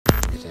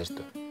es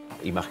esto?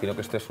 Imagino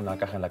que esto es una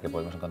caja en la que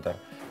podemos encontrar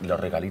los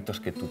regalitos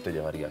que tú te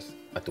llevarías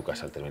a tu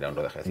casa al terminar un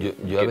rodaje.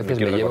 Yo a veces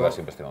me llevo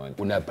este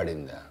momento. una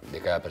prenda de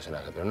cada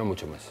personaje, pero no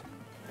mucho más.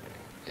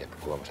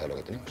 Pues vamos a ver lo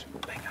que tenemos.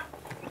 Venga,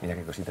 mira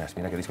qué cositas,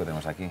 mira qué disco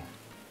tenemos aquí.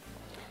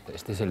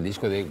 Este es el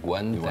disco de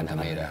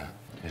Guantanamera.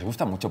 Les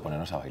gusta mucho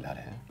ponernos a bailar,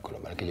 ¿eh? Con lo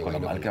mal que yo Con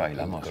bailo, lo mal que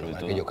bailamos, con lo sobre mal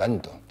todo. que yo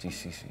canto. Sí,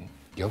 sí, sí.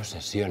 Qué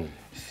obsesión.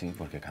 Sí,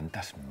 porque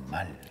cantas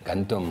mal.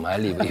 Canto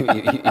mal y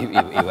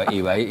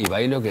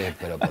bailo que...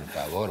 Pero por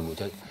favor,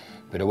 muchachos.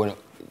 Pero bueno,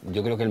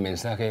 yo creo que el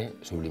mensaje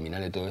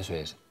subliminal de todo eso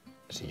es,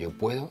 si yo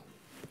puedo,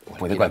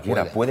 puede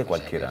cualquiera. O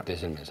sea, este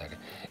es el mensaje.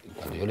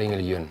 Cuando yo leí en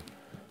el guión,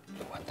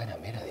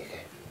 Guantanamera,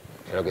 dije...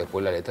 Claro que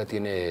después la letra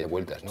tiene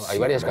vueltas, ¿no? Sí, hay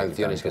varias hombre,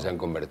 canciones tanto. que se han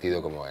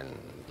convertido como en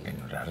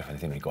una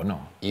referencia, un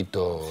icono.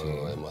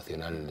 hito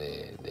emocional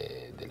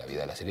de la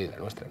vida de la serie y de la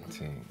nuestra, ¿no?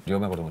 Sí.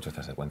 Yo me acuerdo mucho de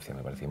esta secuencia,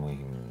 me pareció muy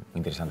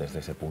interesante desde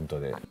ese punto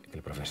de que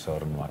el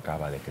profesor no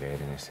acaba de creer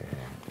en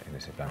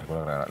ese plan.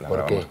 Recuerdo que la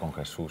grabamos con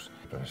Jesús.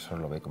 El profesor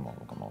lo ve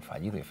como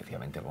fallido y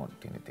efectivamente bueno,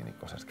 tiene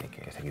cosas que hay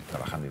que seguir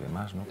trabajando y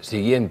demás, ¿no?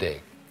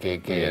 Siguiente,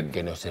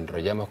 que nos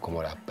enrollamos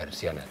como las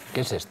persianas.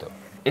 ¿Qué es esto?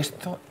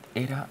 Esto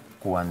era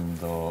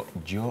cuando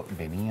yo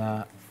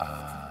venía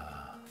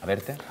a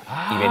verte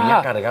y venía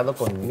cargado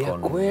con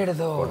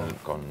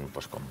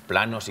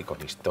planos y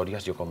con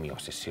historias, yo con mi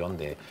obsesión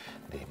de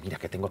mira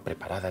que tengo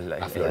preparada el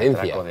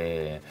atraco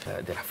de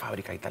la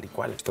fábrica y tal y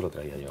cual. Esto lo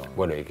traía yo.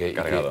 Bueno,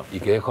 cargado. y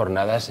qué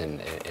jornadas en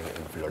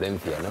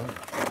Florencia, ¿no?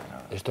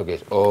 ¿Esto qué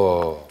es?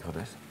 Oh, ¿Lo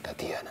ves?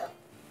 Tatiana.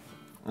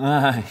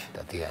 Ay.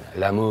 Tatiana.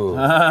 L'amour.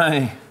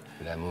 Ay.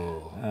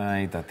 L'amour.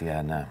 Ay,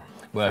 Tatiana.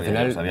 Bueno, al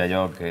final... Sabía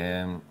yo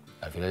que...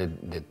 Al final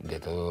de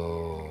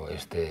todo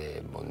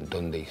este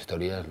montón de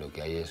historias, lo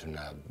que hay es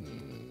unas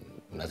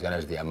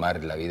ganas de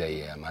amar la vida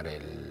y amar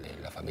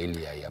la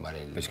familia y amar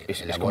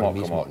el amor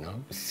mismo,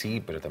 ¿no?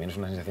 Sí, pero también es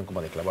una sensación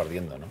como de clavo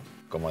ardiendo, ¿no?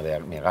 Como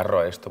de me agarro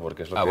a esto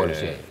porque es lo que... bueno,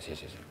 sí.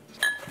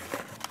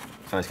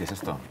 ¿Sabes qué es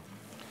esto?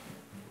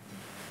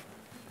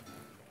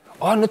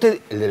 ¡Oh, no te...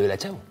 el del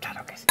Belachao!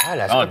 Claro que sí.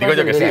 No, digo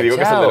yo que sí, digo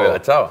que es el del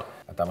Belachao.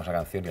 Cantamos la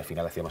canción y al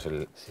final hacíamos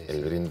el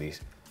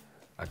brindis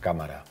a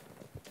cámara.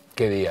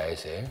 Qué día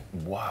ese, ¿eh?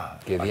 ¡Buah!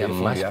 Qué día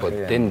más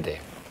potente,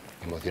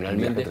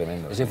 emocionalmente.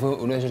 Tremendo. Ese fue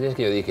uno de esos días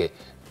que yo dije,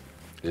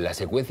 la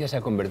secuencia se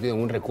ha convertido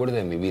en un recuerdo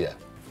de mi vida.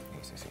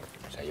 Sí.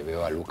 O sea, yo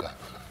veo a Luca.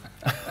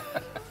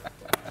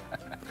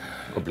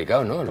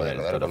 Complicado, ¿no?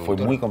 Pero fue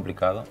muy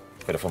complicado,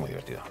 pero fue muy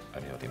divertido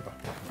al mismo tiempo.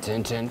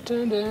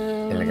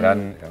 El El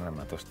gran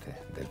armatoste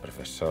del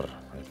profesor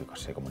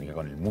se comunica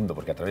con el mundo,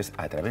 porque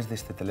a través de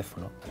este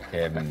teléfono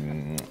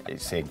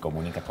se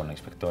comunica con la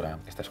inspectora.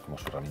 Esta es como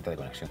su herramienta de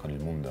conexión con el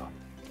mundo.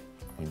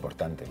 Muy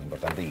importante,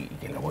 y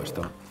que luego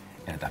esto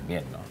era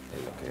también, ¿no?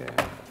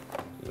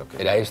 Lo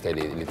que era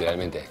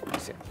literalmente.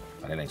 Sí.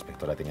 Vale, la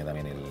inspectora tenía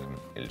también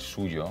el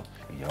suyo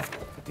y yo,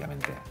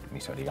 efectivamente,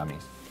 mis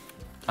origamis.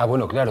 Ah,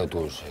 bueno, claro,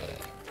 tus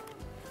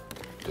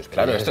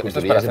claro, esto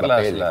es para hacer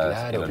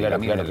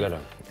claro.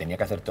 Tenía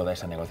que hacer toda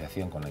esa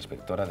negociación con la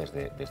inspectora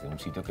desde un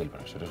sitio que el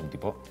profesor es un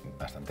tipo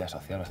bastante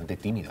asociado, bastante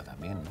tímido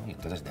también, ¿no? Y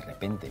entonces, de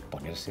repente,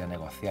 ponerse a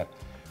negociar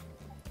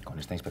con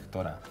esta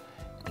inspectora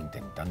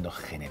intentando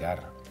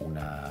generar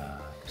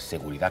una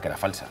seguridad que era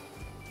falsa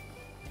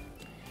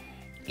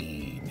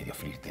y medio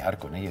flirtear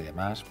con ella y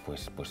demás,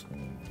 pues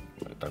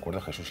recuerdo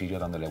a Jesús y yo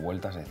dándole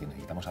vueltas, es decir,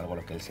 necesitamos algo a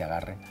lo que él se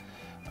agarre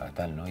para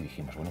tal, ¿no? Y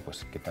dijimos, bueno,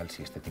 pues ¿qué tal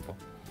si este tipo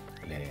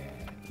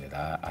le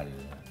da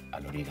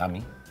al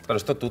origami? Pero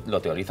esto tú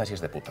lo teorizas y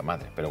es de puta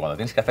madre, pero cuando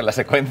tienes que hacer la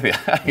secuencia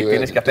y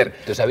tienes que hacer...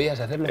 ¿Tú sabías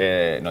hacerlo?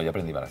 No, yo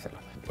aprendí para hacerlo.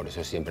 Por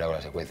eso siempre hago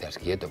las secuencias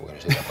quieto, porque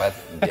no soy capaz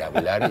de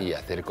hablar y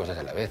hacer cosas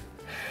a la vez.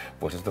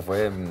 Pues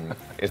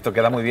esto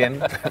queda muy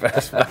bien, pero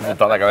es una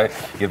putada que ves.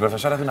 Y el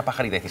profesor hace una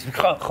pajarita y dices,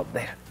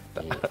 joder.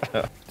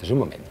 Esto es un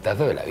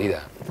momentazo de la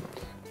vida,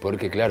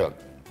 porque claro,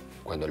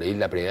 cuando leí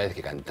la primera vez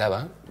que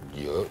cantaba,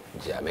 yo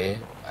llamé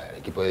al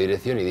equipo de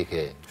dirección y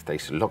dije...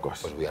 Estáis locos.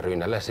 Pues voy a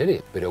arruinar la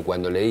serie. Pero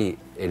cuando leí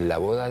En la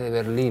boda de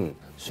Berlín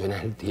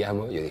suena el Te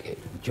amo, yo dije,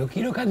 yo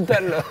quiero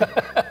cantarlo,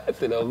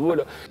 te lo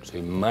juro.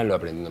 Soy malo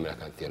aprendiéndome las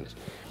canciones.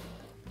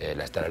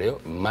 Las tarareo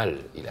mal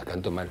y las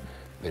canto mal,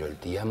 pero el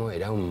Te amo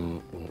era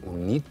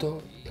un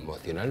hito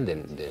emocional de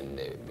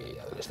mi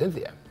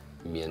adolescencia.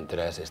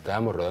 Mientras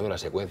estábamos rodando la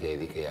secuencia y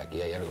dije,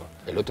 aquí hay algo.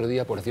 El otro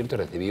día, por cierto,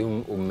 recibí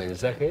un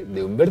mensaje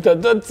de Umberto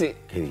Tozzi.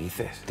 ¿Qué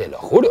dices? Te lo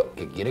juro,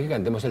 que quiere que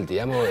cantemos el Te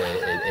amo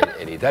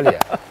en Italia.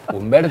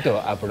 Humberto,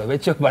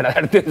 aprovecho para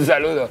darte un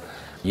saludo.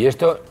 Y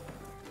esto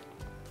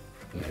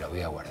me lo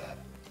voy a guardar,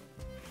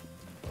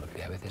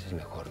 porque a veces es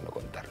mejor no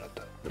contarlo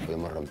todo. Lo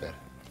podemos romper,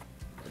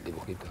 el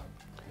dibujito.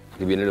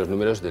 Aquí vienen los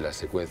números de las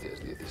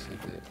secuencias, 17.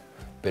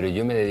 Pero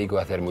yo me dedico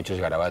a hacer muchos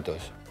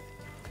garabatos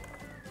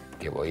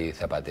que voy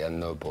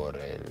zapateando por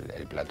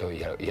el plató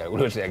y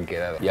algunos se han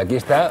quedado. Y aquí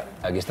está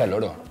el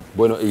oro.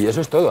 Bueno, y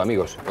eso es todo,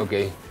 amigos. Ok,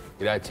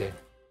 gracias.